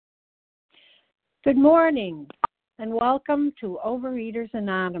Good morning, and welcome to Overeaters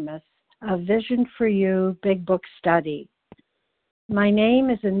Anonymous, a Vision for You Big Book Study. My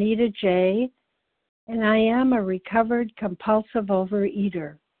name is Anita J., and I am a recovered compulsive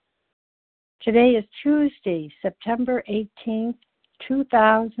overeater. Today is Tuesday, September 18th,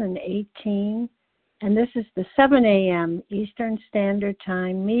 2018, and this is the 7 a.m. Eastern Standard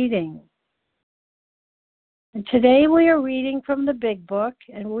Time meeting. And today we are reading from the Big Book,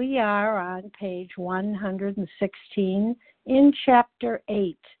 and we are on page 116 in Chapter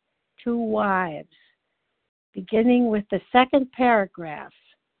 8, Two Wives. Beginning with the second paragraph,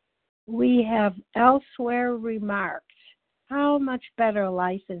 we have elsewhere remarked how much better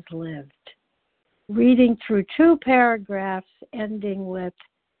life is lived. Reading through two paragraphs ending with,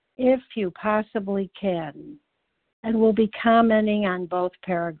 if you possibly can, and we'll be commenting on both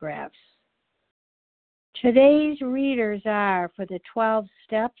paragraphs. Today's readers are, for the 12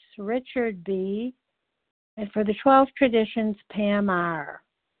 Steps, Richard B., and for the 12 Traditions, Pam R.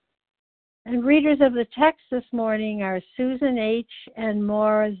 And readers of the text this morning are Susan H. and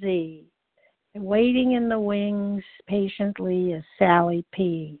Maura Z. And waiting in the wings patiently is Sally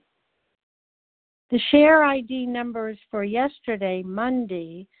P. The share ID numbers for yesterday,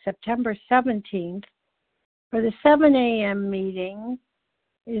 Monday, September 17th, for the 7 a.m. meeting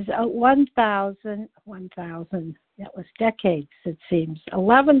is 1,000, that was decades, it seems,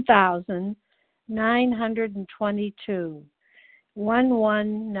 11,922,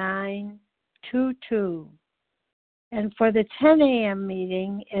 11922. And for the 10 a.m.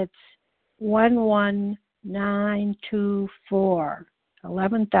 meeting, it's 11924,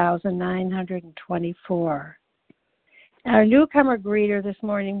 11,924. Our newcomer greeter this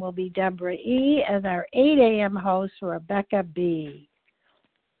morning will be Deborah E., and our 8 a.m. host, Rebecca B.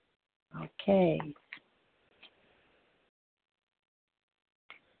 Okay.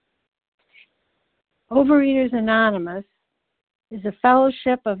 Overeaters Anonymous is a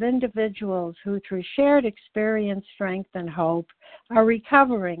fellowship of individuals who, through shared experience, strength, and hope, are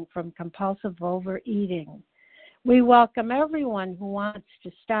recovering from compulsive overeating. We welcome everyone who wants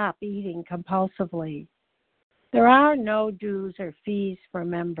to stop eating compulsively. There are no dues or fees for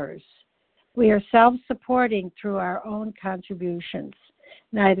members. We are self-supporting through our own contributions,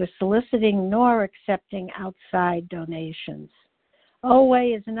 neither soliciting nor accepting outside donations.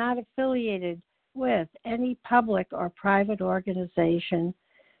 OA is not affiliated with any public or private organization,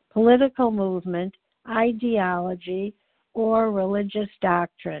 political movement, ideology, or religious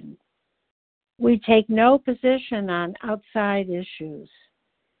doctrine. We take no position on outside issues.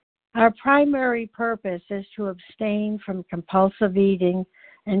 Our primary purpose is to abstain from compulsive eating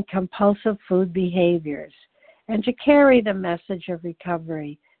and compulsive food behaviors, and to carry the message of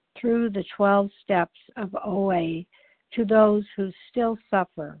recovery through the 12 steps of OA to those who still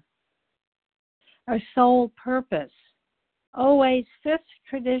suffer. Our sole purpose. OA's fifth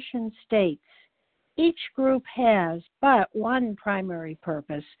tradition states, each group has but one primary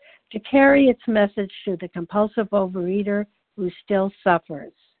purpose, to carry its message to the compulsive overeater who still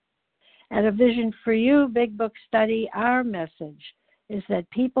suffers. At A Vision for You Big Book Study, our message is that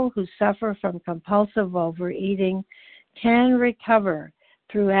people who suffer from compulsive overeating can recover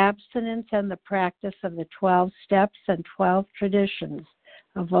through abstinence and the practice of the 12 steps and 12 traditions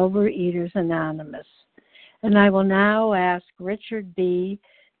of Overeaters Anonymous. And I will now ask Richard B.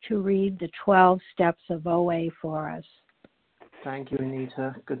 to read the 12 steps of OA for us. Thank you,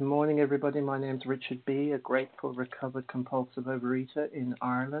 Anita. Good morning, everybody. My name's Richard B., a grateful, recovered, compulsive overeater in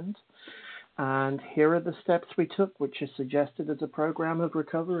Ireland. And here are the steps we took, which is suggested as a program of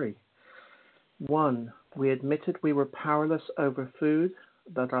recovery. 1. We admitted we were powerless over food,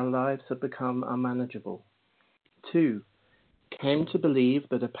 that our lives had become unmanageable. 2. Came to believe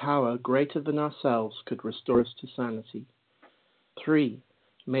that a power greater than ourselves could restore us to sanity. 3.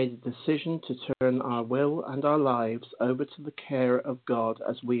 Made a decision to turn our will and our lives over to the care of God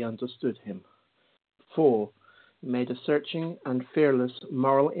as we understood Him. 4. Made a searching and fearless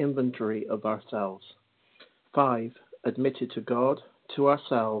moral inventory of ourselves. 5. Admitted to God, to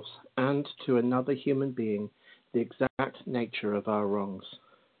ourselves, and to another human being the exact nature of our wrongs.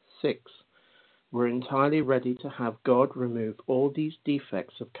 6. We're entirely ready to have God remove all these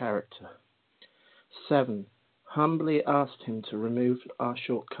defects of character. 7. Humbly asked Him to remove our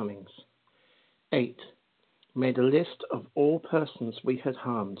shortcomings. 8. Made a list of all persons we had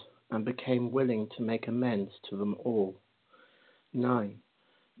harmed and became willing to make amends to them all. 9.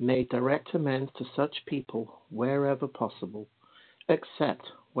 Made direct amends to such people wherever possible,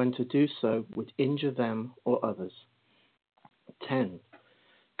 except when to do so would injure them or others. 10.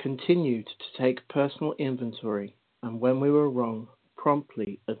 Continued to take personal inventory, and when we were wrong,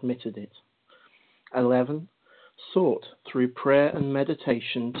 promptly admitted it. 11. Sought through prayer and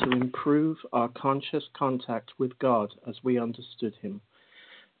meditation to improve our conscious contact with God as we understood Him,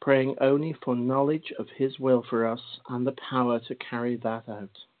 praying only for knowledge of His will for us and the power to carry that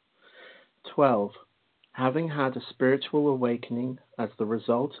out. 12. Having had a spiritual awakening as the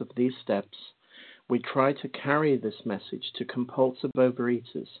result of these steps, we try to carry this message to compulsive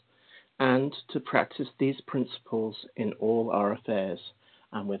overeaters and to practice these principles in all our affairs.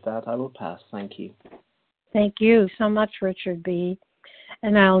 And with that, I will pass. Thank you. Thank you so much, Richard B.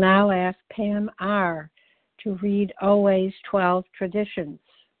 And I'll now ask Pam R. to read OA's 12 traditions.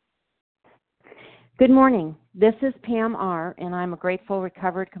 Good morning. This is Pam R., and I'm a grateful,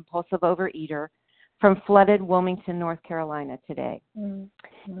 recovered, compulsive overeater from flooded Wilmington, North Carolina today.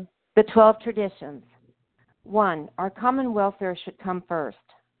 Mm-hmm. The 12 traditions. 1. Our common welfare should come first.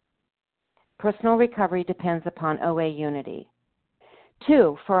 Personal recovery depends upon OA unity.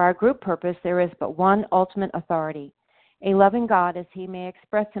 2. For our group purpose, there is but one ultimate authority, a loving God as He may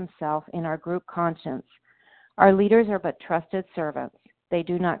express Himself in our group conscience. Our leaders are but trusted servants. They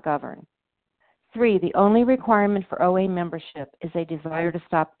do not govern. 3. The only requirement for OA membership is a desire to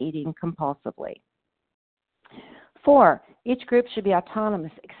stop eating compulsively. 4. Each group should be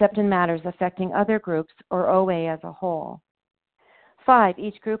autonomous except in matters affecting other groups or OA as a whole. 5.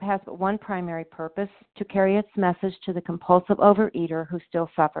 Each group has but one primary purpose, to carry its message to the compulsive overeater who still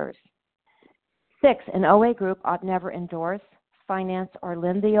suffers. 6. An OA group ought never endorse, finance, or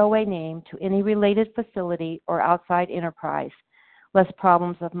lend the OA name to any related facility or outside enterprise, lest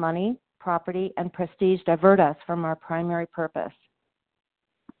problems of money, property, and prestige divert us from our primary purpose.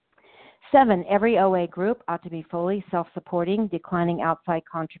 7. Every OA group ought to be fully self-supporting, declining outside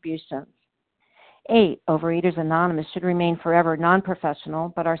contributions. 8. Overeaters Anonymous should remain forever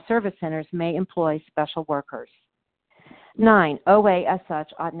non-professional, but our service centers may employ special workers. 9. OA as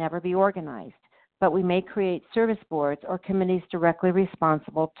such ought never be organized, but we may create service boards or committees directly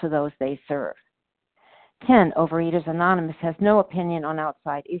responsible to those they serve. 10. Overeaters Anonymous has no opinion on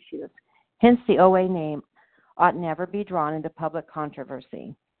outside issues. Hence, the OA name ought never be drawn into public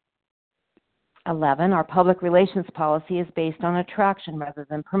controversy. 11. Our public relations policy is based on attraction rather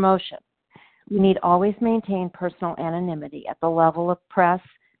than promotion. We need always maintain personal anonymity at the level of press,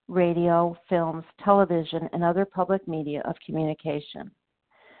 radio, films, television, and other public media of communication.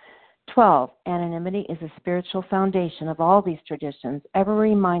 12. Anonymity is a spiritual foundation of all these traditions, ever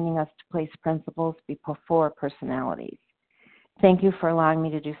reminding us to place principles before personalities. Thank you for allowing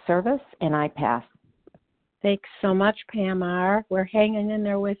me to do service, and I pass. Thanks so much, Pam R. We're hanging in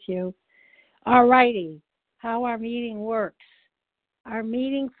there with you. All righty, how our meeting works. Our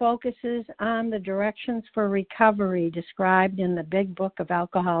meeting focuses on the directions for recovery described in the Big Book of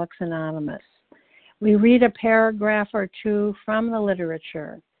Alcoholics Anonymous. We read a paragraph or two from the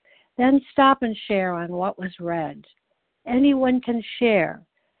literature, then stop and share on what was read. Anyone can share,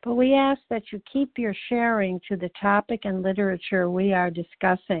 but we ask that you keep your sharing to the topic and literature we are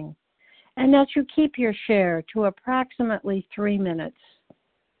discussing, and that you keep your share to approximately 3 minutes.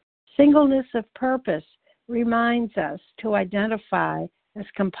 Singleness of purpose reminds us to identify as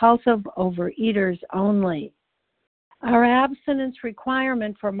compulsive overeaters only. Our abstinence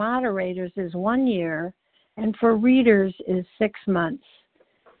requirement for moderators is 1 year, and for readers is 6 months.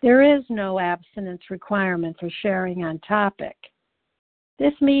 There is no abstinence requirement for sharing on topic.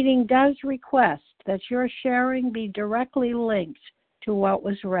 This meeting does request that your sharing be directly linked to what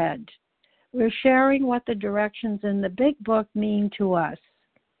was read. We're sharing what the directions in the Big Book mean to us.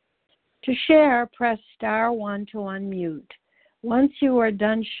 To share, press *1 to unmute. Once you are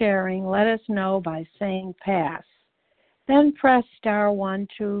done sharing, let us know by saying pass. Then press *1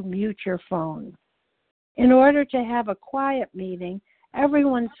 to mute your phone. In order to have a quiet meeting,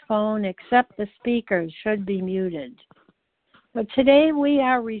 everyone's phone except the speaker's should be muted. But today we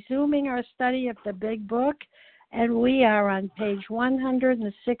are resuming our study of the Big Book, and we are on page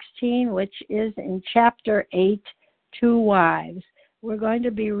 116, which is in Chapter 8, Two Wives. We're going to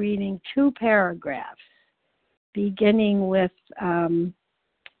be reading 2 paragraphs, beginning with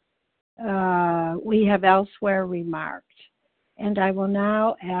we have elsewhere remarked. And I will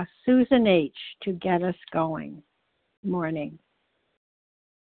now ask Susan H. to get us going. Good morning.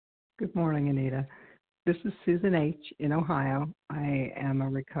 Good morning, Anita. This is Susan H. in Ohio. I am a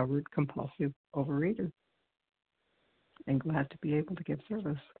recovered compulsive overeater and glad to be able to give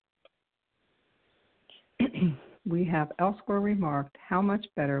service. We have elsewhere remarked how much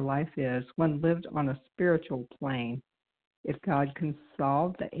better life is when lived on a spiritual plane. If God can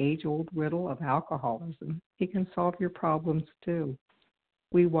solve the age-old riddle of alcoholism, He can solve your problems too.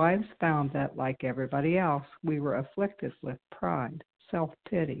 We wives found that, like everybody else, we were afflicted with pride,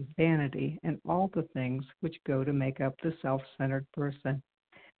 self-pity, vanity, and all the things which go to make up the self-centered person.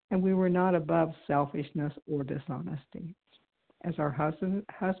 And we were not above selfishness or dishonesty. As our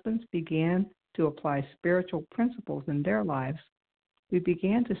husbands began to apply spiritual principles in their lives, we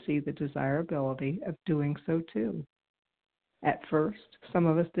began to see the desirability of doing so too. At first, some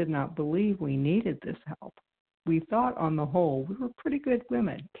of us did not believe we needed this help. We thought on the whole we were pretty good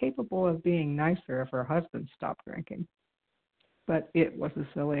women, capable of being nicer if our husbands stopped drinking. But it was a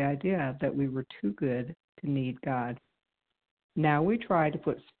silly idea that we were too good to need God. Now we try to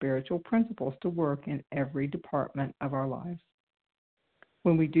put spiritual principles to work in every department of our lives.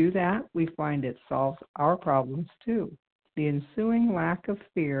 When we do that, we find it solves our problems too. The ensuing lack of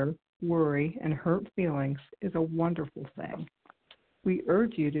fear, worry, and hurt feelings is a wonderful thing. We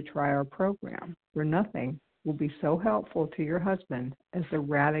urge you to try our program, where nothing will be so helpful to your husband as the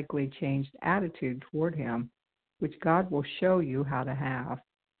radically changed attitude toward him, which God will show you how to have.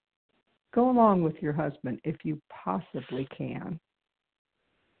 Go along with your husband if you possibly can.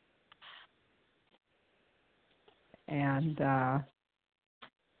 And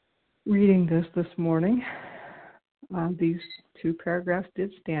reading this morning, these two paragraphs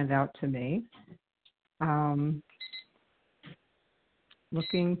did stand out to me.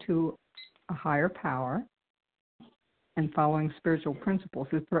 Looking to a higher power and following spiritual principles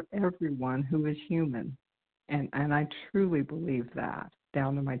is for everyone who is human. And I truly believe that.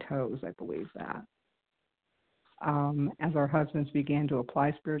 Down to my toes, I believe that. As our husbands began to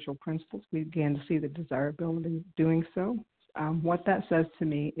apply spiritual principles, we began to see the desirability of doing so. What that says to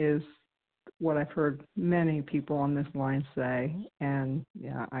me is what I've heard many people on this line say, and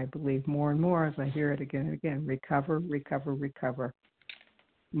yeah, I believe more and more as I hear it again and again: recover, recover, recover.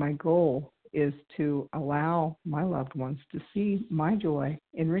 My goal is to allow my loved ones to see my joy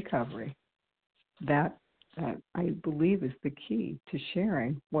in recovery. That I believe is the key to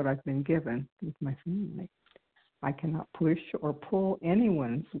sharing what I've been given with my family. I cannot push or pull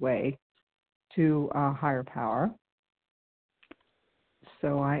anyone's way to a higher power.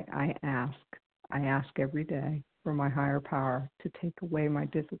 So I ask every day for my higher power to take away my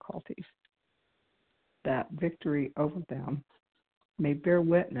difficulties, that victory over them may bear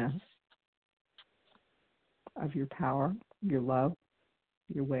witness of your power, your love,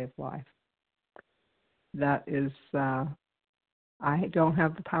 your way of life. That is, I don't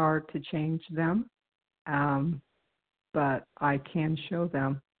have the power to change them, but I can show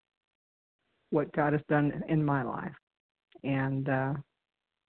them what God has done in my life. And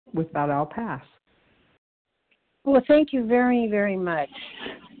with that, I'll pass. Well, thank you very, very much.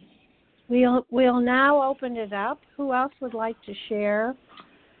 We'll now open it up. Who else would like to share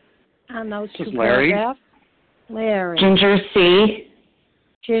on those two paragraphs? Larry. Ginger C.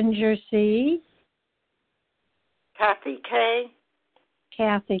 Ginger C. Kathy K.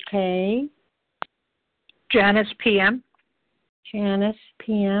 Kathy K. Janice PM. Janice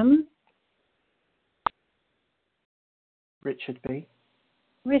PM. Richard B.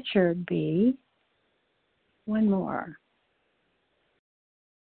 Richard B. One more.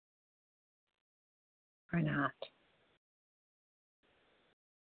 Or not.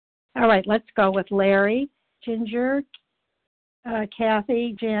 All right, let's go with Larry, Ginger,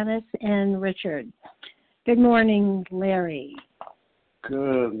 Kathy, Janice, and Richard. Good morning, Larry.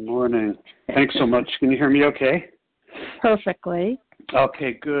 Good morning. Thanks so much. Can you hear me okay? Perfectly.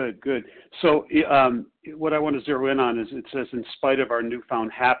 Okay, good. So what I want to zero in on is it says, in spite of our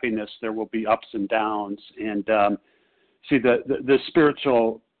newfound happiness, there will be ups and downs. And see, the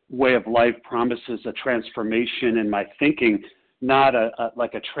spiritual way of life promises a transformation in my thinking, not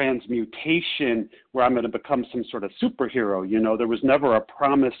like a transmutation where I'm going to become some sort of superhero. You know, there was never a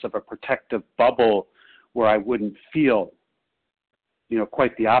promise of a protective bubble where I wouldn't feel, you know,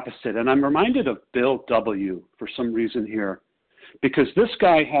 quite the opposite. And I'm reminded of Bill W. for some reason here, because this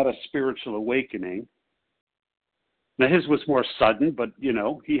guy had a spiritual awakening. Now, his was more sudden, but, you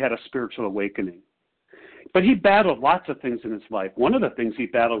know, he had a spiritual awakening. But he battled lots of things in his life. One of the things he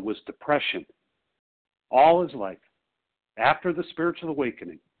battled was depression. All his life. After the spiritual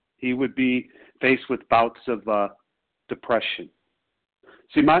awakening, he would be faced with bouts of depression.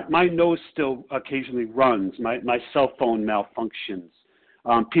 See, my nose still occasionally runs. My cell phone malfunctions.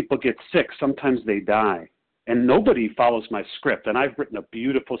 People get sick. Sometimes they die. And nobody follows my script. And I've written a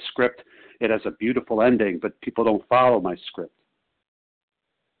beautiful script. It has a beautiful ending, but people don't follow my script.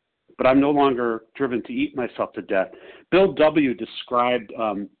 But I'm no longer driven to eat myself to death. Bill W. described,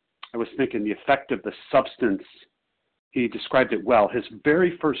 I was thinking, the effect of the substance. He described it well. His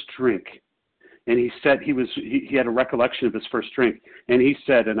very first drink, and he said he had a recollection of his first drink, and he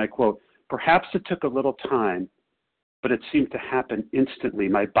said, and I quote, "Perhaps it took a little time, but it seemed to happen instantly.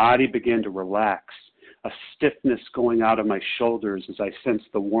 My body began to relax, a stiffness going out of my shoulders as I sensed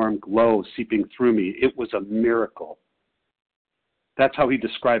the warm glow seeping through me. It was a miracle. That's how he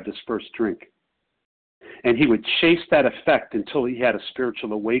described his first drink. And he would chase that effect until he had a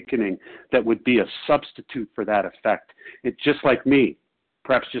spiritual awakening that would be a substitute for that effect. It's just like me,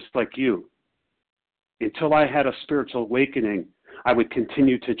 perhaps just like you. Until I had a spiritual awakening, I would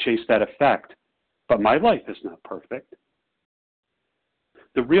continue to chase that effect. But my life is not perfect.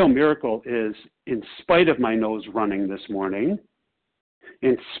 The real miracle is, in spite of my nose running this morning,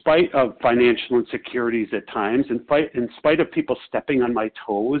 in spite of financial insecurities at times, in spite of people stepping on my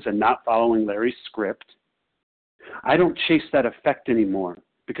toes and not following Larry's script, I don't chase that effect anymore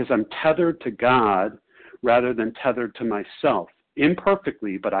because I'm tethered to God rather than tethered to myself.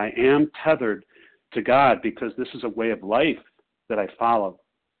 Imperfectly, but I am tethered to God because this is a way of life that I follow.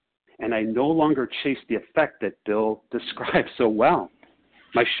 And I no longer chase the effect that Bill described so well.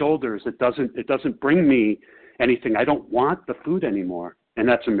 My shoulders, it doesn't bring me anything. I don't want the food anymore. And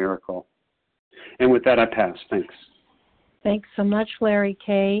that's a miracle. And with that, I pass. Thanks. Thanks so much, Larry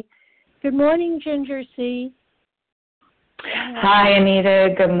K. Good morning, Ginger C. Hi,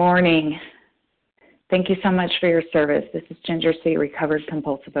 Anita. Good morning. Thank you so much for your service. This is Ginger C., recovered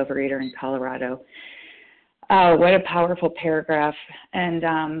compulsive overeater in Colorado. What a powerful paragraph.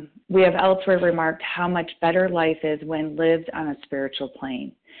 And we have elsewhere remarked how much better life is when lived on a spiritual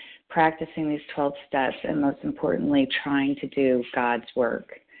plane, practicing these 12 steps, and most importantly, trying to do God's work.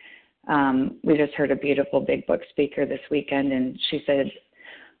 We just heard a beautiful big book speaker this weekend, and she said,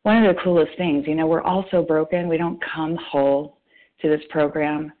 one of the coolest things, we're all so broken. We don't come whole to this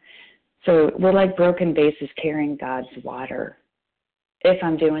program. So we're like broken vases carrying God's water. If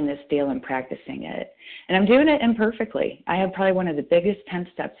I'm doing this deal and practicing it. And I'm doing it imperfectly. I have probably one of the biggest 10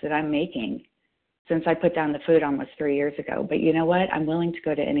 steps that I'm making since I put down the food almost 3 years ago. But you know what? I'm willing to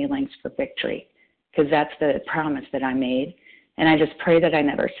go to any lengths for victory because that's the promise that I made. And I just pray that I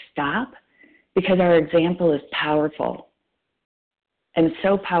never stop because our example is powerful. And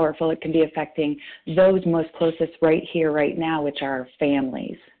so powerful it can be affecting those most closest right here, right now, which are our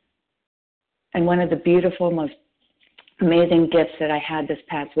families. And one of the beautiful, most amazing gifts that I had this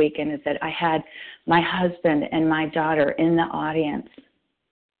past weekend is that I had my husband and my daughter in the audience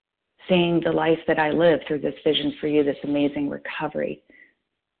seeing the life that I live through this Vision for You, this amazing recovery,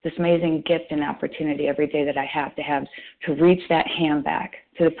 this amazing gift and opportunity every day that I have to reach that hand back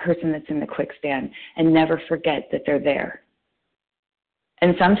to the person that's in the quicksand and never forget that they're there.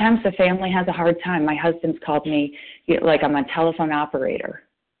 And sometimes the family has a hard time. My husband's called me like I'm a telephone operator.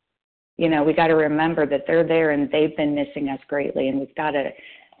 We got to remember that they're there and they've been missing us greatly, and we've got to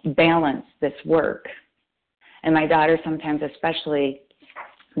balance this work. And my daughter sometimes especially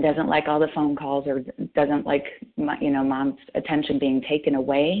doesn't like all the phone calls or doesn't like, mom's attention being taken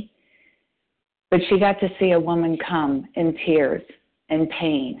away. But she got to see a woman come in tears and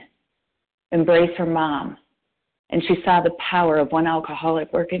pain, embrace her mom. And she saw the power of one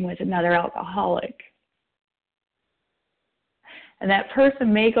alcoholic working with another alcoholic. And that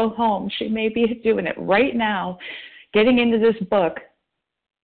person may go home. She may be doing it right now, getting into this book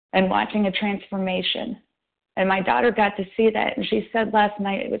and watching a transformation. And my daughter got to see that. And she said last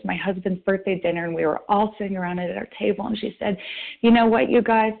night, it was my husband's birthday dinner, and we were all sitting around it at our table. And she said, you know what, you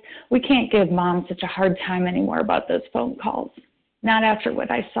guys, we can't give mom such a hard time anymore about those phone calls. Not after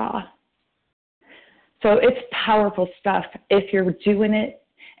what I saw. So it's powerful stuff if you're doing it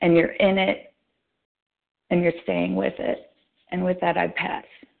and you're in it and you're staying with it. And with that, I pass.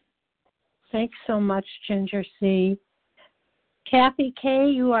 Thanks so much, Ginger C. Kathy K.,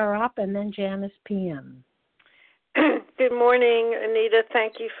 you are up, and then Janice PM. Good morning, Anita.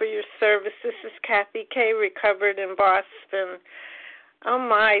 Thank you for your service. This is Kathy K., recovered in Boston. Oh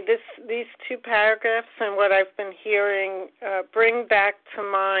my, these two paragraphs and what I've been hearing bring back to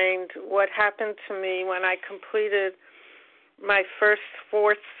mind what happened to me when I completed my first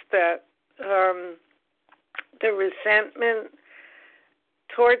fourth step. The resentment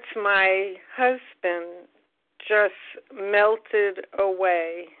towards my husband just melted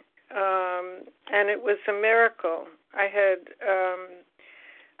away, and it was a miracle. I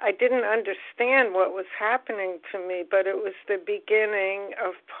didn't understand what was happening to me, but it was the beginning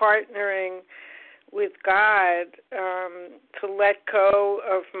of partnering with God to let go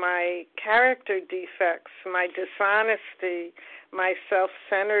of my character defects, my dishonesty, my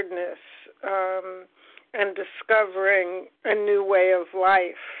self-centeredness, and discovering a new way of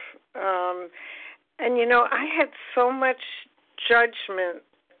life. And, I had so much judgment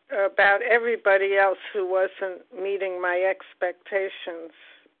about everybody else who wasn't meeting my expectations,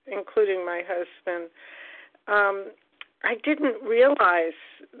 including my husband. I didn't realize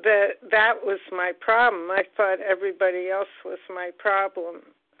that was my problem. I thought everybody else was my problem.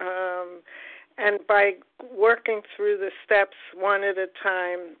 And by working through the steps one at a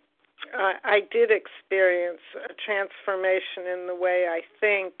time, I did experience a transformation in the way I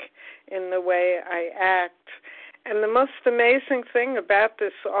think, in the way I act. And the most amazing thing about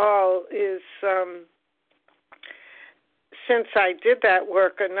this all is since I did that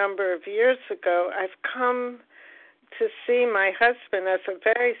work a number of years ago, I've come to see my husband as a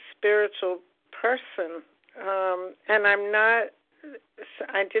very spiritual person. And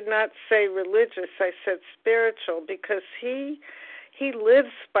I did not say religious, I said spiritual, because he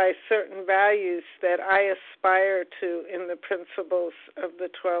lives by certain values that I aspire to in the principles of the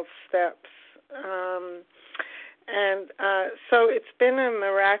 12 steps. So it's been a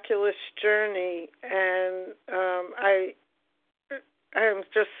miraculous journey, and I'm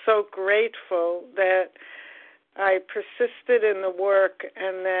just so grateful that I persisted in the work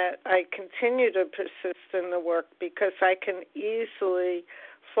and that I continue to persist in the work, because I can easily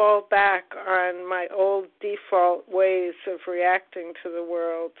fall back on my old default ways of reacting to the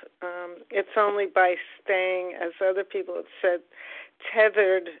world. It's only by staying, as other people have said,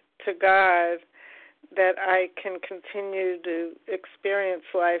 tethered to God that I can continue to experience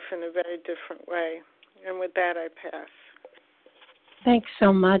life in a very different way. And with that, I pass. Thanks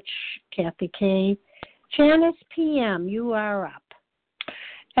so much, Kathy K. Janice PM, you are up.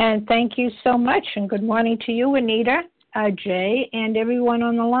 And thank you so much, and good morning to you, Anita, Jay, and everyone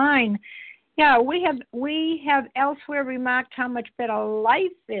on the line. Yeah, we have elsewhere remarked how much better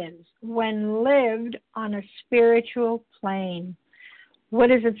life is when lived on a spiritual plane. What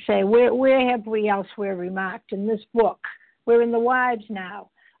does it say? Where have we elsewhere remarked in this book? We're in the Wives now.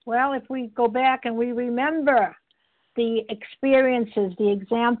 Well, if we go back and we remember the experiences, the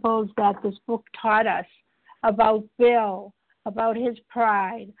examples that this book taught us about Bill, about his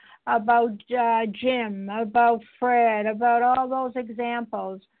pride, about Jim, about Fred, about all those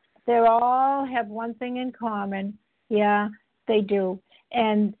examples, they all have one thing in common. Yeah, they do.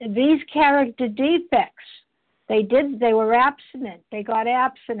 And these character defects, they were abstinent. They got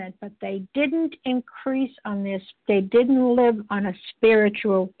abstinent, but they didn't increase on this. They didn't live on a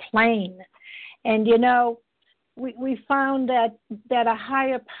spiritual plane. And, you know, we found that a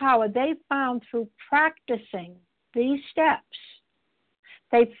higher power, they found through practicing these steps,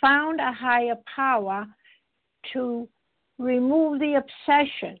 they found a higher power to remove the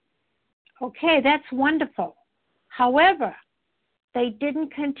obsession. Okay, that's wonderful. However, they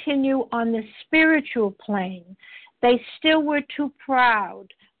didn't continue on the spiritual plane. They still were too proud.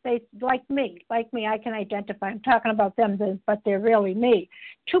 They, like me, I can identify. I'm talking about them, but they're really me.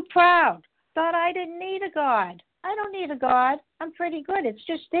 Too proud. Thought I didn't need a God. I don't need a God. I'm pretty good. It's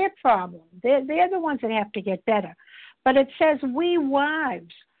just their problem. They're the ones that have to get better. But it says we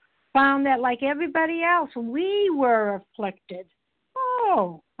wives found that like everybody else, we were afflicted.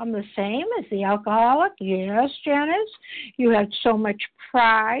 Oh, I'm the same as the alcoholic. Yes, Janice. You had so much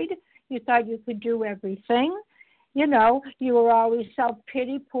pride. You thought you could do everything. You know, you were always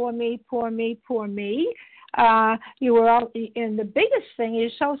self-pity, poor me, poor me, poor me. You were all, and the biggest thing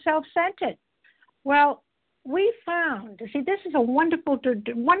is so self-centered. Well, we found, see, this is a wonderful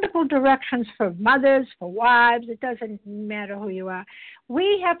directions for mothers, for wives. It doesn't matter who you are.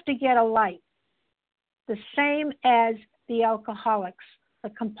 We have to get a life the same as the alcoholics, the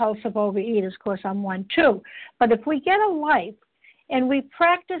compulsive overeaters. Of course, I'm one too. But if we get a life and we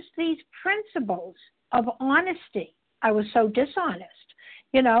practice these principles of honesty, I was so dishonest.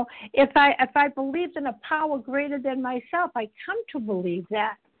 You know, if I believed in a power greater than myself, I come to believe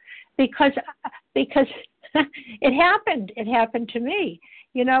that because it happened. It happened to me.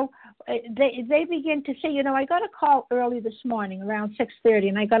 You know, they begin to say, you know, I got a call early this morning around 6:30,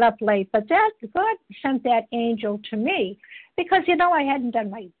 and I got up late. But God sent that angel to me because, you know, I hadn't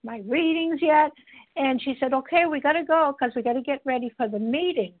done my readings yet. And she said, okay, we got to go because we got to get ready for the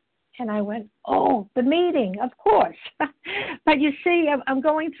meeting. And I went, oh, the meeting, of course. But you see, I'm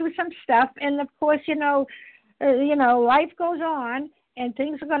going through some stuff, and of course, you know, life goes on, and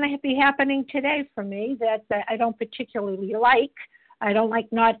things are going to be happening today for me that I don't particularly like. I don't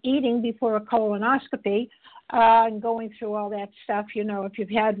like not eating before a colonoscopy and going through all that stuff, you know, if you've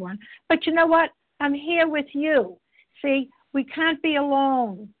had one. But you know what? I'm here with you. See, we can't be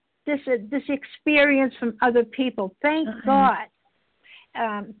alone. This experience from other people. Thank God.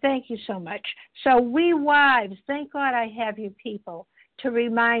 Thank you so much. So we wives, thank God I have you people to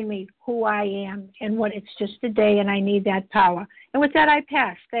remind me who I am and what it's just a day and I need that power. And with that, I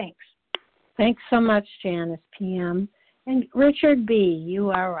pass. Thanks. Thanks so much, Janice PM. And Richard B.,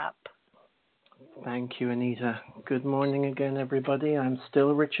 you are up. Thank you, Anita. Good morning again, everybody. I'm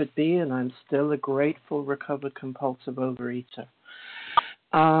still Richard B., and I'm still a grateful, recovered, compulsive overeater.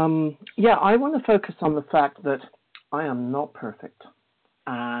 I want to focus on the fact that I am not perfect,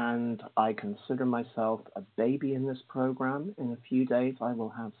 and I consider myself a baby in this program. In a few days, I will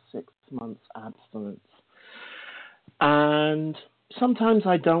have 6 months abstinence. And sometimes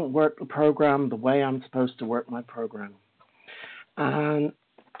I don't work the program the way I'm supposed to work my program. And,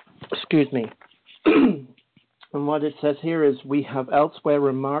 excuse me. And what it says here is, we have elsewhere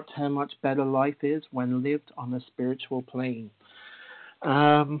remarked how much better life is when lived on a spiritual plane.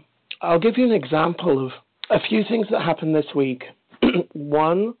 I'll give you an example of a few things that happened this week.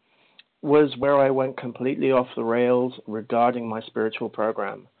 One was where I went completely off the rails regarding my spiritual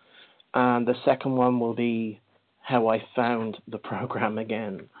program. And the second one will be how I found the program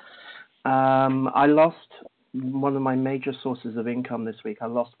again. I lost one of my major sources of income this week. I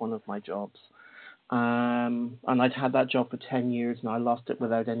lost one of my jobs. And I'd had that job for 10 years, and I lost it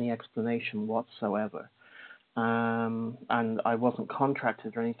without any explanation whatsoever. And I wasn't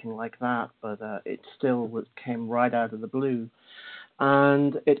contracted or anything like that, but it still came right out of the blue.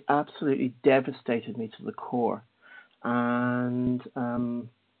 And it absolutely devastated me to the core. And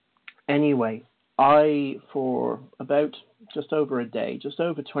anyway, for about just over a day, just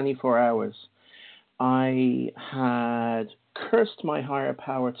over 24 hours, I had cursed my higher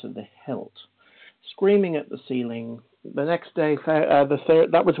power to the hilt, screaming at the ceiling. The next day,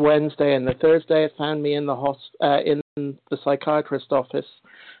 that was Wednesday, and the Thursday it found me in the psychiatrist's office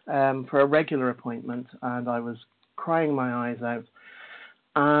for a regular appointment, and I was crying my eyes out.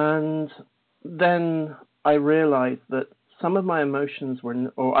 And then I realized that some of my emotions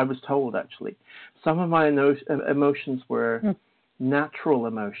or I was told actually, some of my emotions were natural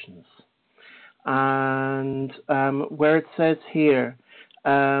emotions. And where it says here,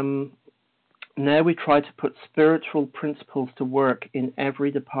 now we try to put spiritual principles to work in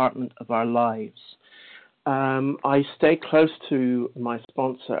every department of our lives. I stay close to my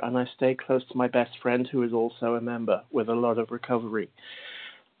sponsor, and I stay close to my best friend, who is also a member with a lot of recovery.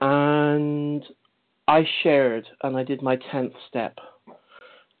 And I shared, and I did my 10th step.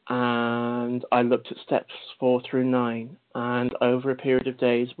 And I looked at steps 4 through 9. And over a period of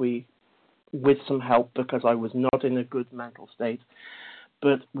days, with some help, because I was not in a good mental state,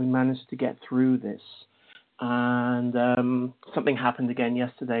 but we managed to get through this. And something happened again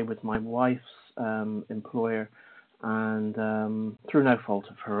yesterday with my wife's employer, and through no fault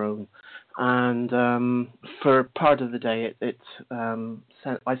of her own. And for part of the day,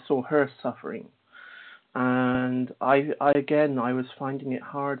 I saw her suffering. And I was finding it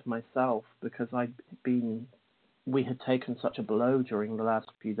hard myself, because we had taken such a blow during the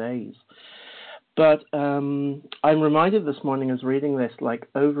last few days. But I'm reminded this morning as reading this, like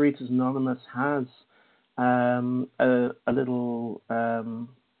Overeaters Anonymous has a little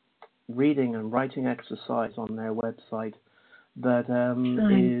reading and writing exercise on their website that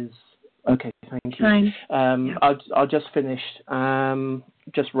is okay. Thank you. I'll just finish.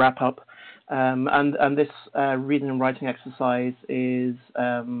 Just wrap up. And this reading and writing exercise is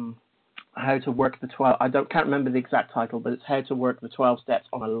how to work the 12. Can't remember the exact title, but it's how to work the 12 steps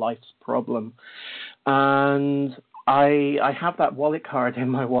on a life's problem. And I have that wallet card in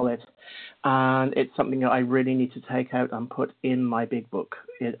my wallet, and it's something that I really need to take out and put in my big book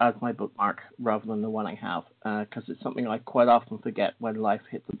as my bookmark rather than the one I have, because it's something I quite often forget when life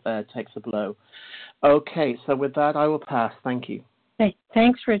takes a blow. Okay, so with that, I will pass. Thank you.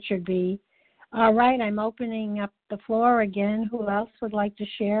 Thanks, Richard B. All right, I'm opening up the floor again. Who else would like to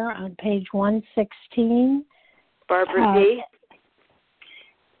share on page 116? Barbara B.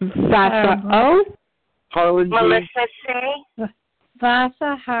 Vasa O. Harlan G. Melissa C.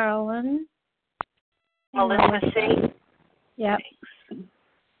 Vasa Harlan. Melissa C. Yep.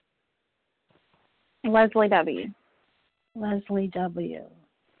 Leslie W. Leslie W.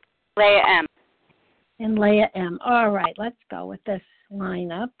 Leah M. And Leah M. All right, let's go with this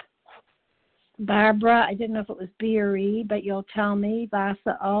lineup. Barbara, I didn't know if it was B or E, but you'll tell me.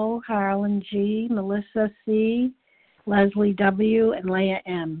 Vasa O, Harlan G, Melissa C, Leslie W, and Leah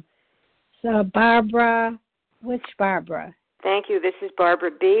M. So Barbara, which Barbara? Thank you. This is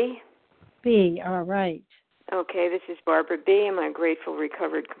Barbara B. B, all right. Okay, this is Barbara B. I'm a grateful,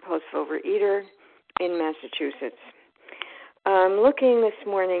 recovered, compulsive overeater in Massachusetts. I'm looking this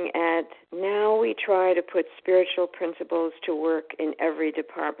morning at now we try to put spiritual principles to work in every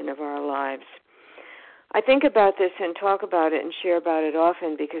department of our lives. I think about this and talk about it and share about it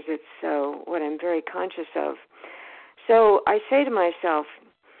often because it's what I'm very conscious of. So I say to myself,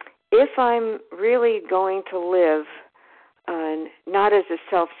 if I'm really going to live not as a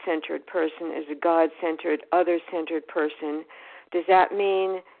self-centered person, as a God-centered, other-centered person. Does that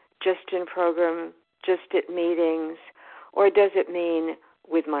mean just in program, just at meetings, or does it mean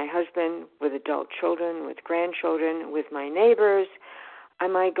with my husband, with adult children, with grandchildren, with my neighbors?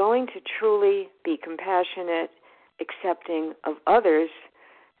 Am I going to truly be compassionate, accepting of others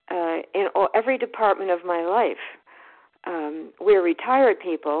in every department of my life? We're retired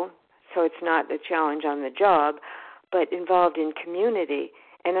people, so it's not a challenge on the job, but involved in community.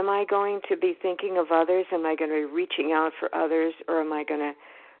 And am I going to be thinking of others? Am I going to be reaching out for others, or am I going to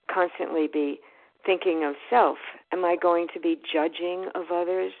constantly be thinking of self? Am I going to be judging of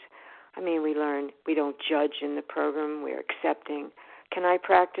others? I mean, we learn we don't judge in the program, we're accepting. Can I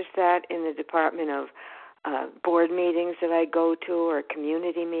practice that in the department of board meetings that I go to or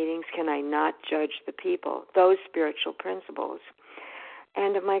community meetings? Can I not judge the people? Those spiritual principles.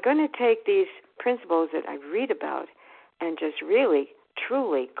 And am I going to take these principles that I read about and just really,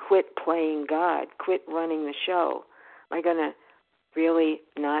 truly quit playing God, quit running the show? Am I going to really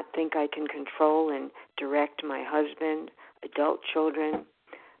not think I can control and direct my husband, adult children,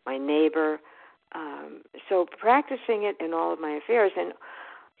 my neighbor? So practicing it in all of my affairs and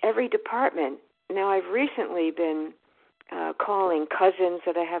every department. Now, I've recently been calling cousins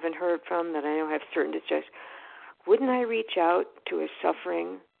that I haven't heard from, that I know have certain distress. Wouldn't I reach out to a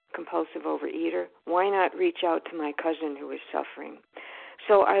suffering compulsive overeater? Why not reach out to my cousin who is suffering?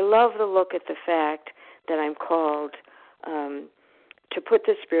 So I love the look at the fact that I'm called to put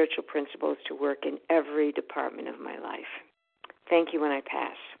the spiritual principles to work in every department of my life. Thank you, and I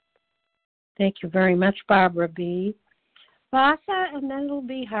pass. Thank you very much, Barbara B. Vasa, and then it'll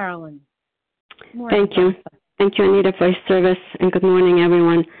be Harlan. Thank you. Thank you, Anita, for your service, and good morning,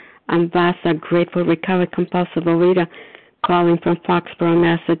 everyone. I'm Vasa, grateful, recovered, compulsive overeater, calling from Foxborough,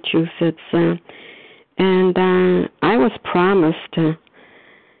 Massachusetts. And I was promised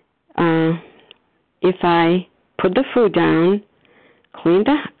if I put the food down,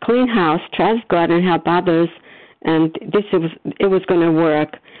 clean house, trust God, and help others, and it was going to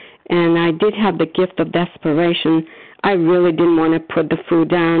work. And I did have the gift of desperation. I really didn't want to put the food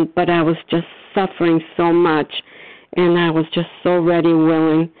down, but I was just suffering so much, and I was just so ready,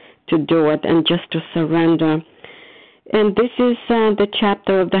 willing to do it and just to surrender. And this is the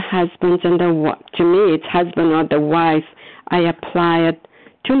chapter of the husbands and to me, it's husband or the wife. I apply it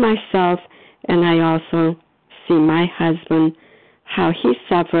to myself, and I also see my husband, how he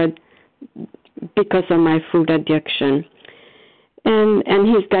suffered because of my food addiction. And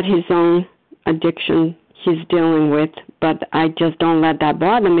he's got his own addiction he's dealing with, but I just don't let that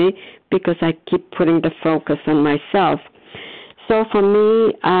bother me because I keep putting the focus on myself. So for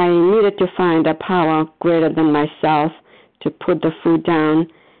me, I needed to find a power greater than myself to put the food down,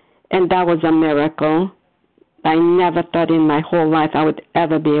 and that was a miracle. I never thought in my whole life I would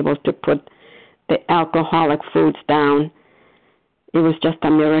ever be able to put the alcoholic foods down. It was just a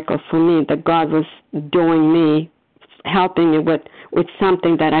miracle for me that God was doing me, helping me with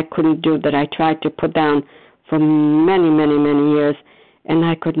something that I couldn't do, that I tried to put down for many, many, many years, and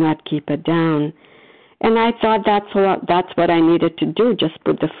I could not keep it down. And I thought that's what I needed to do, just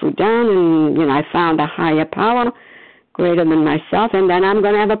put the food down, and I found a higher power, greater than myself, and then I'm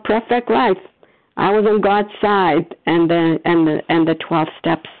going to have a perfect life. I was on God's side, and the 12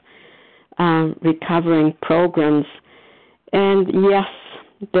 steps recovering programs. And yes,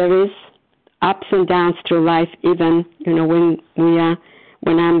 there is ups and downs through life, even when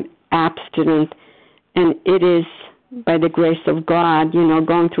I'm abstinent, and it is by the grace of God,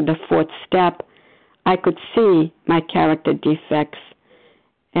 going through the 4th step, I could see my character defects,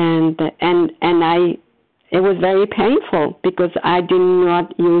 and it was very painful because I did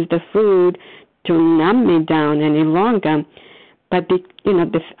not use the food to numb me down any longer, but it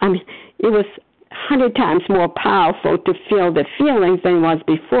was 100 times more powerful to feel the feelings than it was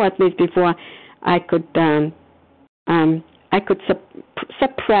before. At least before, I could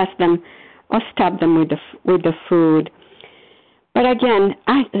suppress them or stop them with the food. But again,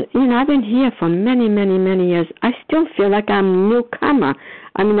 I've been here for many, many, many years. I still feel like I'm a newcomer.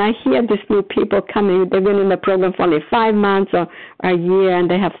 I mean, I hear these new people coming. They've been in the program for only 5 months or a year, and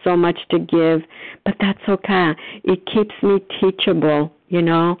they have so much to give. But that's okay. It keeps me teachable,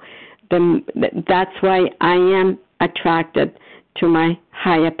 That's why I am attracted to my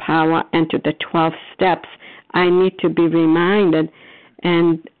higher power and to the 12 steps. I need to be reminded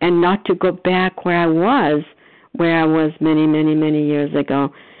and not to go back where I was many, many, many years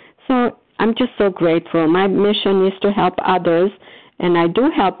ago. So I'm just so grateful. My mission is to help others, and I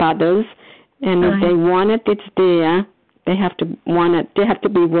do help others. And if they want it, it's there. They have to want it. They have to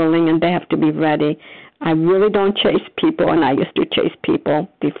be willing, and they have to be ready. I really don't chase people, and I used to chase people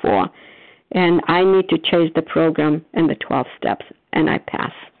before. And I need to chase the program and the 12 steps, and I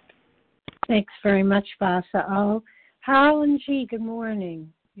pass. Thanks very much, Vasa. Oh, Harlan G., good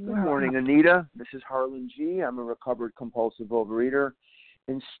morning. Good morning, Anita. This is Harlan G. I'm a recovered compulsive overeater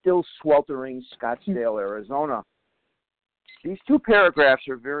in still sweltering Scottsdale, Arizona. These two paragraphs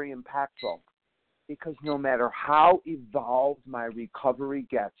are very impactful because no matter how evolved my recovery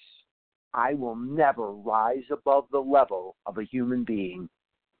gets, I will never rise above the level of a human being.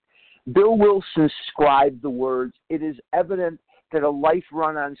 Bill Wilson scribed the words, "It is evident that a life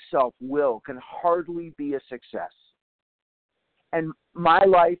run on self-will can hardly be a success." And my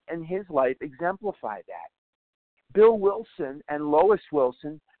life and his life exemplify that. Bill Wilson and Lois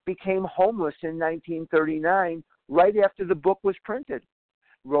Wilson became homeless in 1939, right after the book was printed.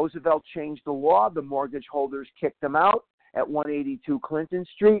 Roosevelt changed the law. The mortgage holders kicked them out at 182 Clinton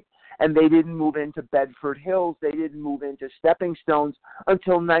Street, and they didn't move into Bedford Hills. They didn't move into Stepping Stones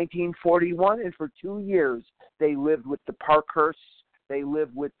until 1941, and for 2 years they lived with the Parkhursts, they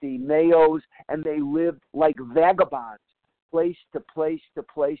lived with the Mayos, and they lived like vagabonds, place to place to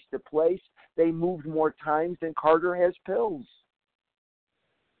place to place. They moved more times than Carter has pills.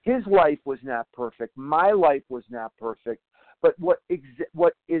 His life was not perfect. My life was not perfect. But what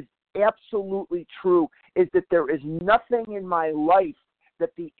is absolutely true is that there is nothing in my life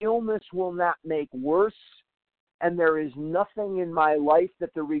that the illness will not make worse, and there is nothing in my life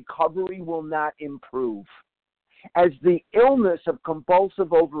that the recovery will not improve. As the illness of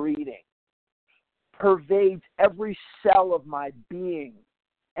compulsive overeating pervades every cell of my being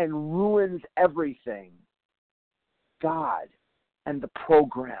and ruins everything, God and the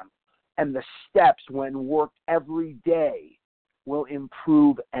program and the steps, when worked every day, will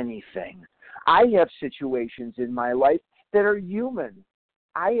improve anything. I have situations in my life that are human.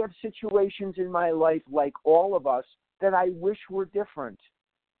 I have situations in my life, like all of us, that I wish were different.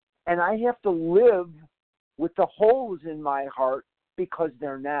 And I have to live with the holes in my heart because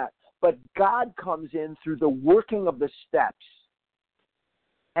they're not. But God comes in through the working of the steps,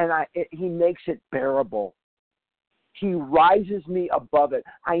 and He makes it bearable. He rises me above it.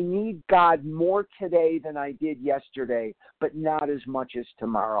 I need God more today than I did yesterday, but not as much as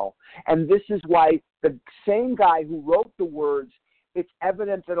tomorrow. And this is why the same guy who wrote the words, "It's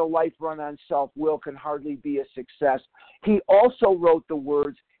evident that a life run on self-will can hardly be a success," he also wrote the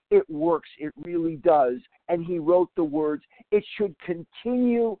words, "It works, it really does." And he wrote the words, "It should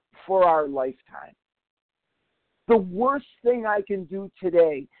continue for our lifetime." The worst thing I can do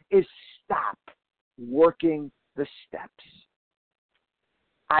today is stop working the steps.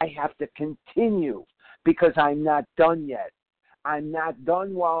 I have to continue because I'm not done yet. I'm not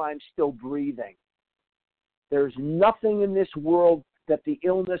done while I'm still breathing. There's nothing in this world that the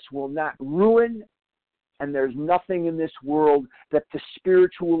illness will not ruin, and there's nothing in this world that the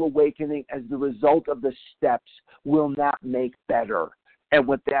spiritual awakening as the result of the steps will not make better. And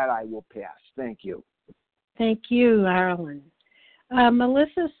with that, I will pass. Thank you. Thank you, Harlan.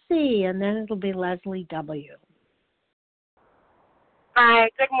 Melissa C., and then it'll be Leslie W.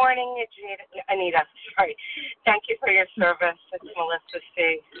 Hi, good morning, Anita. Sorry. Thank you for your service. It's Melissa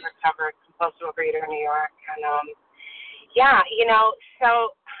C., recovered compulsive overeater in New York. And,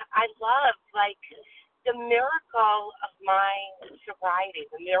 so I love, the miracle of my sobriety,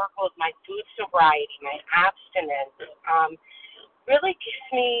 the miracle of my food sobriety, my abstinence, really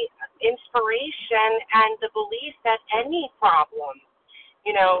gives me inspiration and the belief that any problem,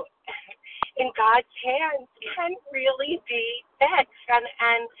 in God's hands can really be fixed. And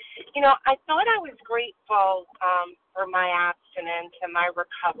I thought I was grateful for my abstinence and my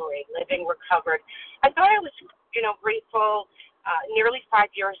recovery, living recovered. I thought I was, grateful nearly 5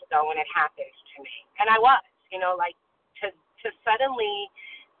 years ago when it happened to me. And I was, to suddenly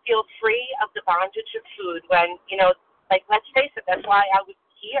feel free of the bondage of food when, let's face it, that's why I was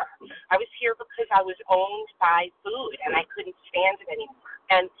here. I was here because I was owned by food and I couldn't stand it anymore.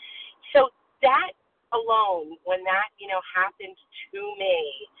 And so that alone, when that, happened to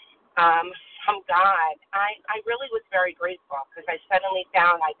me from God, I really was very grateful because I suddenly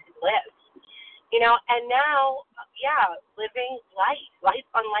found I could live. And now, living life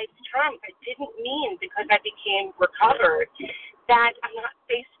on life's terms. It didn't mean because I became recovered that I'm not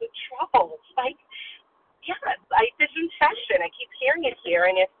faced with troubles. Life is in session. I keep hearing it here.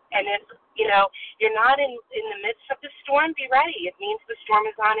 And if you're not in the midst of the storm, be ready. It means the storm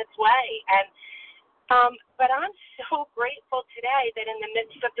is on its way. And but I'm so grateful today that in the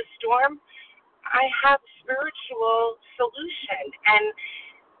midst of the storm, I have spiritual solution. And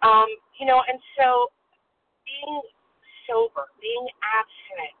and so being sober, being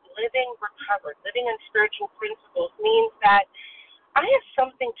abstinent, living recovered, living in spiritual principles means that I have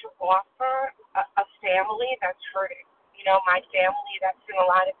something to offer a family that's hurting. You know, my family that's in a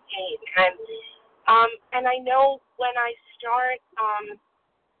lot of pain. And I know when I start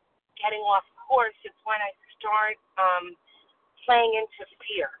getting off course, it's when I start playing into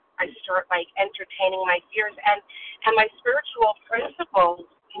fear. I start like entertaining my fears and my spiritual principles,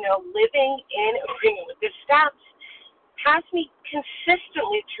 you know, living in agreement with the steps has me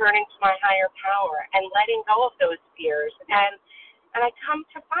consistently turning to my higher power and letting go of those fears. And I come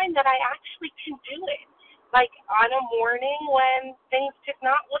to find that I actually can do it. Like on a morning when things did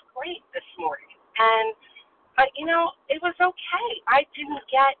not look great this morning. And, you know, it was okay. I didn't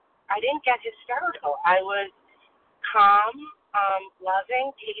get hysterical. I was calm,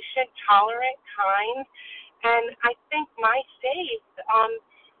 loving, patient, tolerant, kind. And I think my faith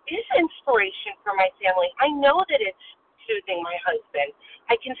is inspiration for my family. I know that it's soothing my husband.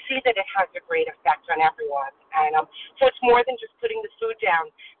 I can see that it has a great effect on everyone. And so it's more than just putting the food down.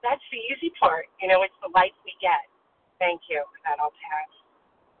 That's the easy part. You know, it's the life we get. Thank you. That I'll pass.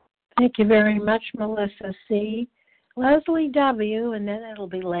 Thank you very much, Melissa C. Leslie W., and then it'll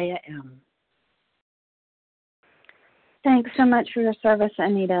be Leah M. Thanks so much for your service,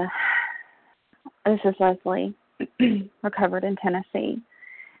 Anita. This is Leslie, recovered in Tennessee.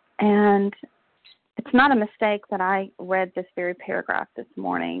 And it's not a mistake that I read this very paragraph this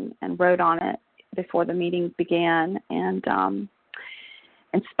morning and wrote on it before the meeting began. And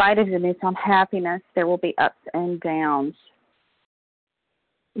in spite of its unhappiness, there will be ups and downs.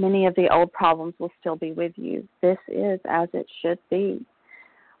 Many of the old problems will still be with you. This is as it should be.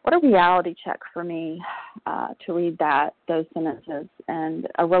 What a reality check for me to read those sentences, and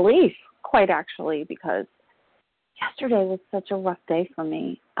a relief, quite actually, because yesterday was such a rough day for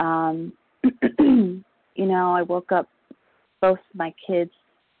me. You know, I woke up, both of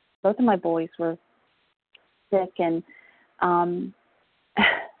my boys were sick, and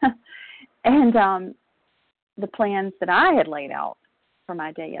the plans that I had laid out for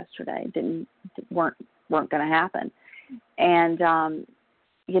my day yesterday weren't going to happen. And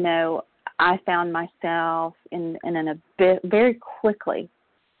you know, I found myself in an abyss very quickly,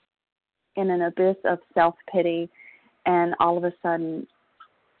 in an abyss of self-pity, and all of a sudden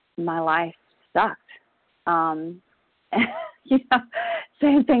my life sucked. You know,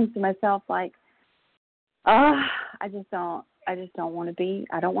 saying things to myself like, I don't want to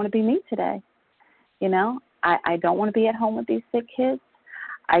be me today. You know, I don't want to be at home with these sick kids.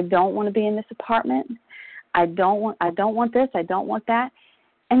 I don't want to be in this apartment. I don't want this. I don't want that.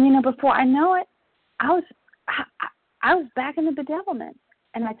 And, you know, before I know it, I was back in the bedevilment.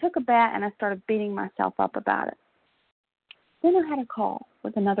 And I took a bat and I started beating myself up about it. Then I had a call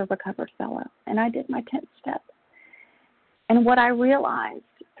with another recovered fellow, and I did my 10th step. And what I realized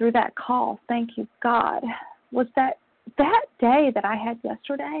through that call, thank you, God, was that day that I had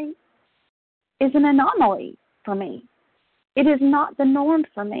yesterday is an anomaly for me. It is not the norm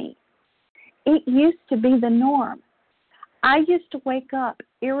for me. It used to be the norm. I used to wake up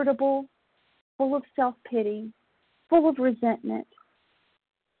irritable, full of self-pity, full of resentment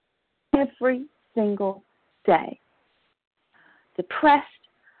every single day. Depressed,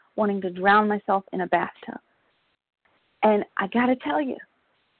 wanting to drown myself in a bathtub. And I got to tell you,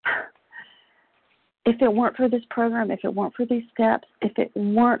 if it weren't for this program, if it weren't for these steps, if it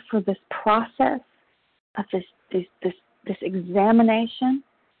weren't for this process of this examination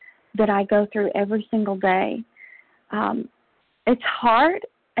that I go through every single day, it's hard,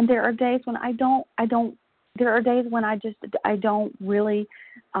 and there are days when I don't really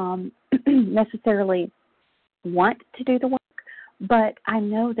necessarily want to do the work, but I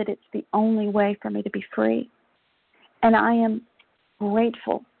know that it's the only way for me to be free. And I am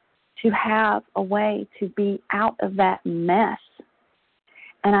grateful to have a way to be out of that mess.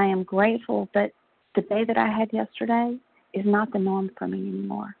 And I am grateful that the day that I had yesterday is not the norm for me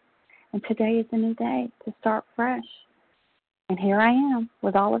anymore. And today is a new day to start fresh. And here I am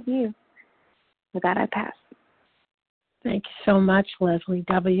with all of you. With that, I pass. Thank you so much, Leslie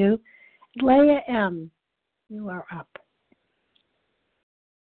W. Leah M., you are up.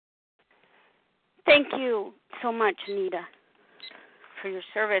 Thank you so much, Anita, for your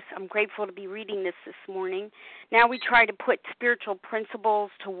service. I'm grateful to be reading this morning. Now we try to put spiritual principles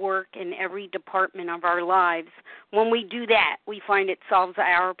to work in every department of our lives. When we do that, we find it solves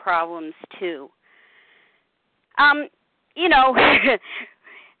our problems too. You know, I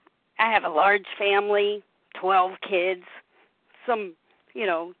have a large family, 12 kids, some, you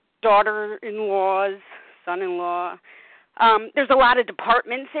know, daughter-in-laws, son-in-law. There's a lot of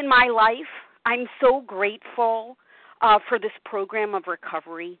departments in my life. I'm so grateful for this program of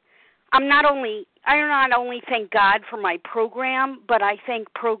recovery. I not only thank God for my program, but I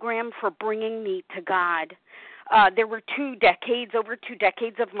thank program for bringing me to God. There were over 2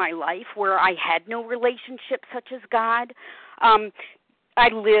 decades of my life where I had no relationship such as God. I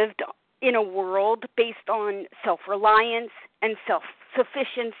lived in a world based on self-reliance and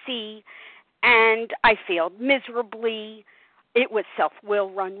self-sufficiency, and I failed miserably. It was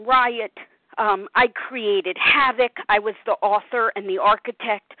self-will run riot. I created havoc. I was the author and the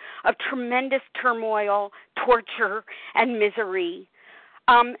architect of tremendous turmoil, torture, and misery.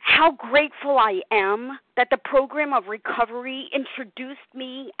 How grateful I am that the program of recovery introduced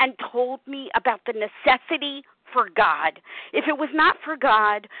me and told me about the necessity for God. If it was not for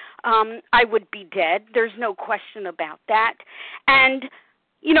God, I would be dead. There's no question about that. And,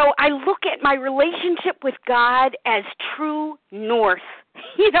 I look at my relationship with God as true north.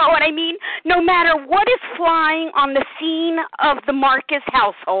 You know what I mean? No matter what is flying on the scene of the Marcus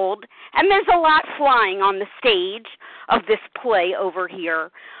household, and there's a lot flying on the stage of this play over here,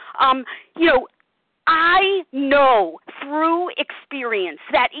 I know through experience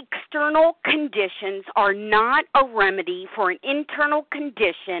that external conditions are not a remedy for an internal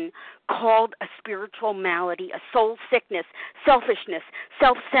condition called a spiritual malady, a soul sickness, selfishness,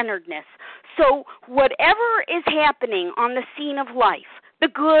 self-centeredness. So whatever is happening on the scene of life, the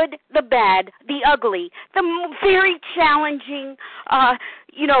good, the bad, the ugly, the very challenging,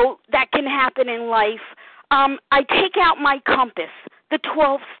 that can happen in life, I take out my compass, the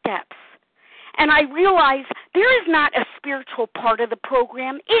 12 steps. And I realize there is not a spiritual part of the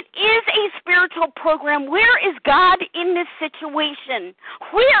program. It is a spiritual program. Where is God in this situation?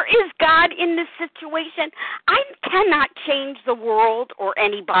 Where is God in this situation? I cannot change the world or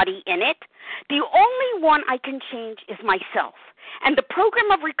anybody in it. The only one I can change is myself. And the program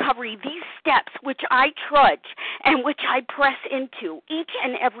of recovery, these steps which I trudge and which I press into each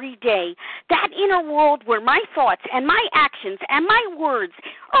and every day, that inner world where my thoughts and my actions and my words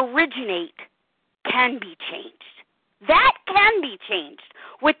originate, can be changed. That can be changed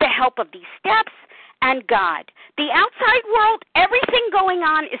with the help of these steps and God. The outside world, everything going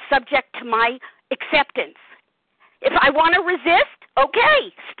on is subject to my acceptance. If I want to resist,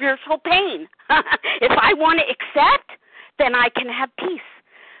 okay, spiritual pain. If I want to accept, then I can have peace.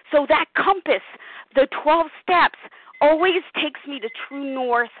 So that compass, the 12 steps, always takes me to true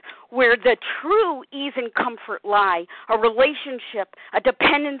north, where the true ease and comfort lie, a relationship, a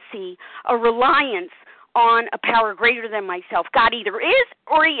dependency, a reliance on a power greater than myself. God either is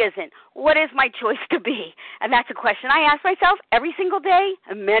or he isn't. What is my choice to be? And that's a question I ask myself every single day,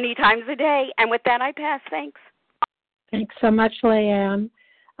 and many times a day. And with that, I pass. Thanks. Thanks so much, Leanne.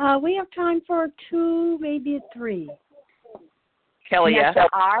 We have time for 2, maybe 3. Kelly, yes.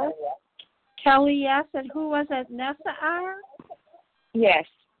 Kelly, yes. And who was it? Nessa R? Yes.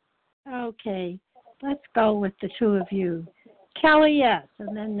 Okay. Let's go with the 2 of you. Kelly, yes,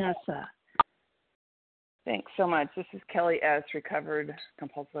 and then Nessa. Thanks so much. This is Kelly S., recovered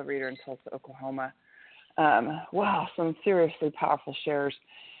compulsive overeater in Tulsa, Oklahoma. Wow, some seriously powerful shares.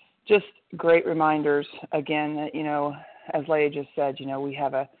 Just great reminders, again, that, as Leah just said, we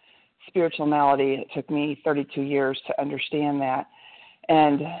have a spiritual malady. It took me 32 years to understand that.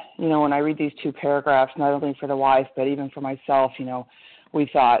 And, when I read these 2 paragraphs, not only for the wife, but even for myself, we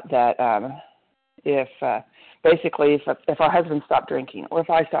thought that if our husband stopped drinking or if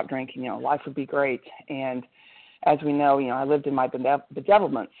I stopped drinking, life would be great. And as we know, I lived in my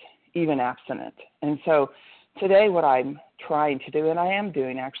bedevilments, even abstinent. And so today what I'm trying to do, and I am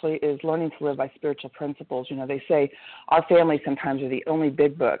doing actually, is learning to live by spiritual principles. They say our families sometimes are the only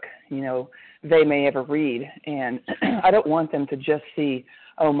big book, they may ever read. And I don't want them to just see,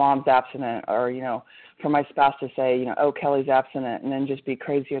 oh, mom's abstinent, or, for my spouse to say, oh, Kelly's abstinent, and then just be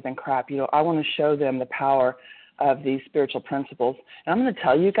crazier than crap. I want to show them the power of these spiritual principles. And I'm going to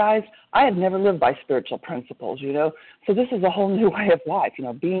tell you guys, I have never lived by spiritual principles, So this is a whole new way of life,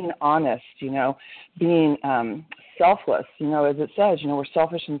 being honest, being selfless, as it says, we're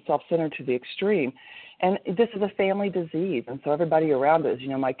selfish and self-centered to the extreme. And this is a family disease. And so everybody around us,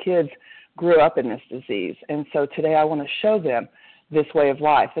 my kids grew up in this disease. And so today I want to show them this way of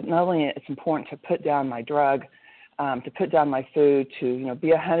life, that not only it's important to put down my drug, to put down my food, to, be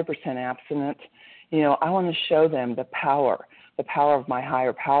 100% abstinent. I want to show them the power of my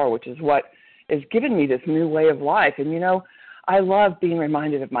higher power, which is what is giving me this new way of life. And, I love being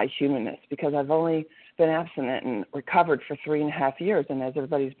reminded of my humanness, because I've only been abstinent and recovered for 3.5 years. And as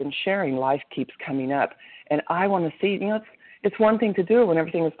everybody's been sharing, life keeps coming up. And I want to see, it's one thing to do when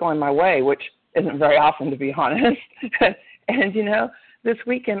everything is going my way, which isn't very often, to be honest. And, this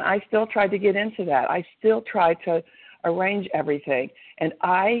weekend I still tried to get into that. I still tried to arrange everything. And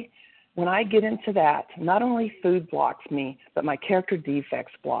when I get into that, not only food blocks me, but my character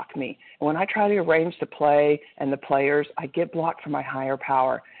defects block me. And when I try to arrange the play and the players, I get blocked from my higher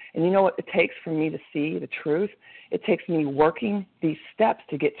power. And you know what it takes for me to see the truth? It takes me working these steps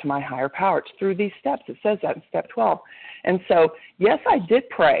to get to my higher power. It's through these steps. It says that in step 12. And so, yes, I did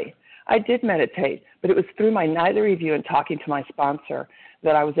pray. I did meditate, but it was through my nightly review and talking to my sponsor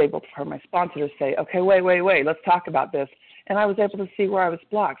that I was able for my sponsor to say, okay, wait, let's talk about this. And I was able to see where I was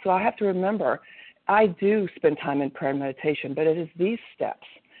blocked. So I have to remember, I do spend time in prayer and meditation, but it is these steps.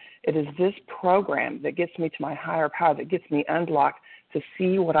 It is this program that gets me to my higher power, that gets me unblocked to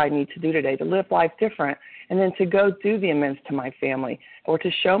see what I need to do today, to live life different, and then to go do the amends to my family or to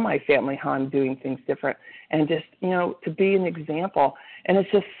show my family how I'm doing things different and just, to be an example. And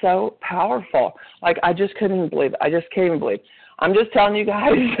it's just so powerful. Like, I just couldn't even believe it. I just can't even believe it. I'm just telling you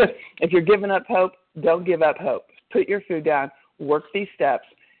guys, if you're giving up hope, don't give up hope. Put your food down, work these steps,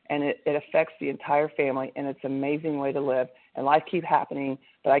 and it affects the entire family, and it's an amazing way to live. And life keeps happening,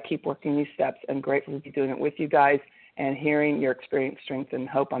 but I keep working these steps. I'm grateful to be doing it with you guys and hearing your experience, strength, and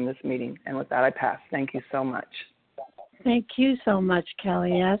hope on this meeting. And with that, I pass. Thank you so much. Thank you so much,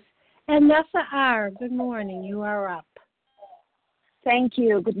 Kelly S. And Nessa R., good morning. You are up. Thank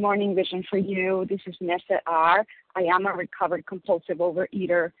you. Good morning, Vision for You. This is Nessa R. I am a recovered compulsive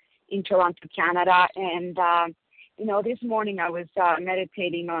overeater in Toronto, Canada. And, this morning I was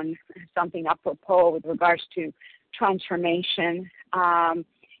meditating on something apropos with regards to transformation. I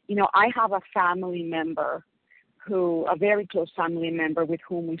have a family member a very close family member with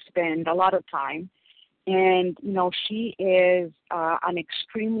whom we spend a lot of time. And, she is an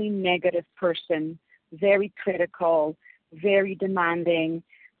extremely negative person, very critical, very demanding.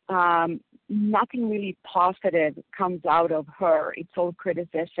 Nothing really positive comes out of her. It's all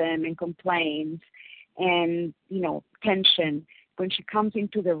criticism and complaints and, tension. When she comes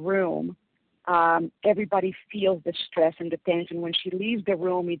into the room, everybody feels the stress and the tension. When she leaves the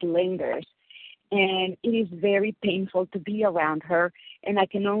room, it lingers. And it is very painful to be around her. And I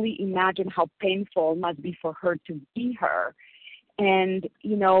can only imagine how painful it must be for her to be her. And,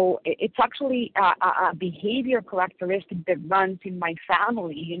 it's actually a behavior characteristic that runs in my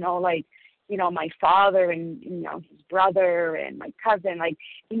family, my father and, his brother and my cousin.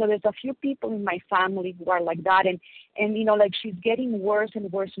 There's a few people in my family who are like that. And she's getting worse and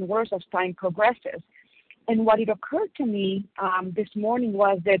worse and worse as time progresses. And what it occurred to me this morning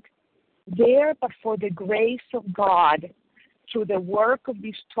was that but for the grace of God, through the work of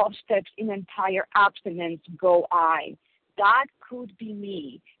these 12 steps in entire abstinence, go I. That could be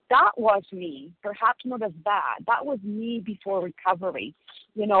me. That was me, perhaps not as bad. That was me before recovery.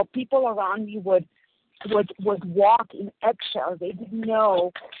 People around me would walk in eggshells. They didn't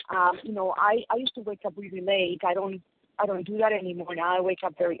know. I used to wake up really late. I don't do that anymore now. I wake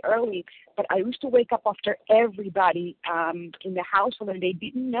up very early, but I used to wake up after everybody in the household, and they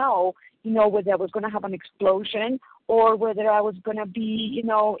didn't know, whether I was going to have an explosion or whether I was going to be, in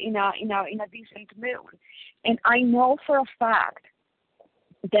a decent mood. And I know for a fact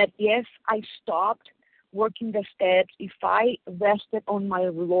that if I stopped working the steps, if I rested on my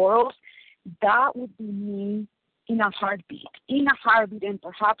laurels, that would be me in a heartbeat, and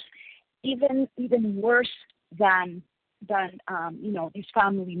perhaps even worse than this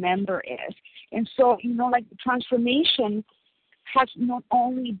family member is. And so, the transformation has not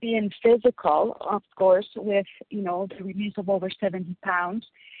only been physical, of course, with, the release of over 70 pounds.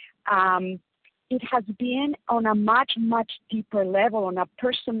 It has been on a much, much deeper level, on a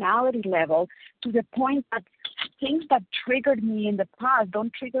personality level, to the point that things that triggered me in the past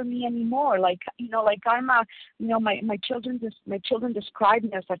don't trigger me anymore. I'm my children describe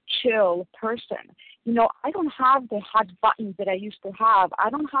me as a chill person. I don't have the hot buttons that I used to have. I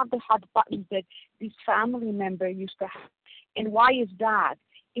don't have the hot buttons that this family member used to have. And why is that?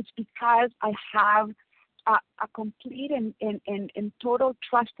 It's because I have a complete and total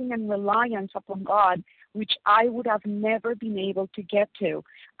trusting and reliance upon God, which I would have never been able to get to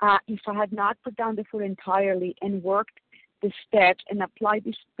if I had not put down the food entirely and worked the steps and applied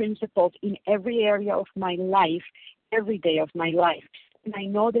these principles in every area of my life, every day of my life. And I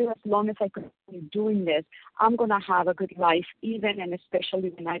know that as long as I continue doing this, I'm going to have a good life, even and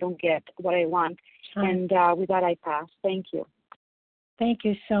especially when I don't get what I want. And with that, I pass. Thank you. Thank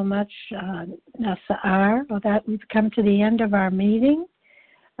you so much, Nessa R. Well, we've come to the end of our meeting.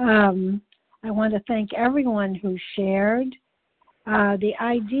 I want to thank everyone who shared. The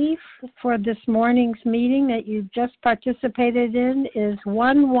ID for this morning's meeting that you've just participated in is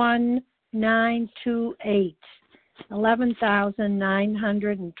 11928,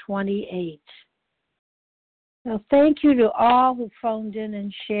 11,928. So thank you to all who phoned in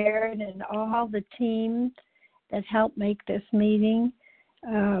and shared, and all the team that helped make this meeting.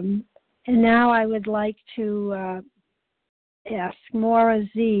 And now I would like to ask Maura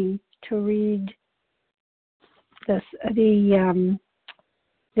Z to read the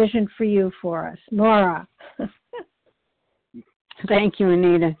Vision for You for us. Maura. Thank you,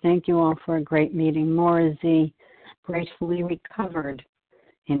 Anita. Thank you all for a great meeting. Maura Z, gracefully recovered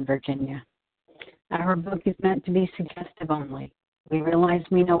in Virginia. Our book is meant to be suggestive only. We realize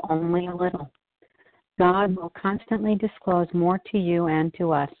we know only a little. God will constantly disclose more to you and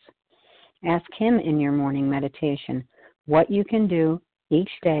to us. Ask Him in your morning meditation what you can do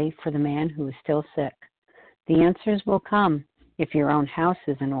each day for the man who is still sick. The answers will come if your own house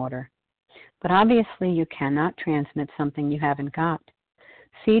is in order. But obviously you cannot transmit something you haven't got.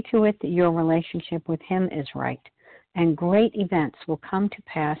 See to it that your relationship with Him is right, and great events will come to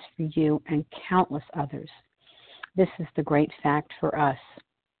pass for you and countless others. This is the great fact for us.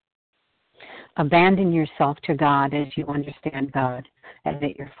 Abandon yourself to God as you understand God.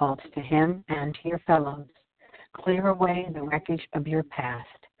 Admit your faults to Him and to your fellows. Clear away the wreckage of your past.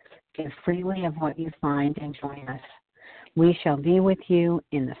 Give freely of what you find and join us. We shall be with you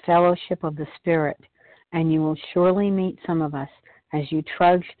in the fellowship of the Spirit, and you will surely meet some of us as you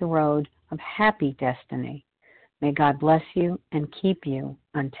trudge the road of happy destiny. May God bless you and keep you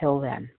until then.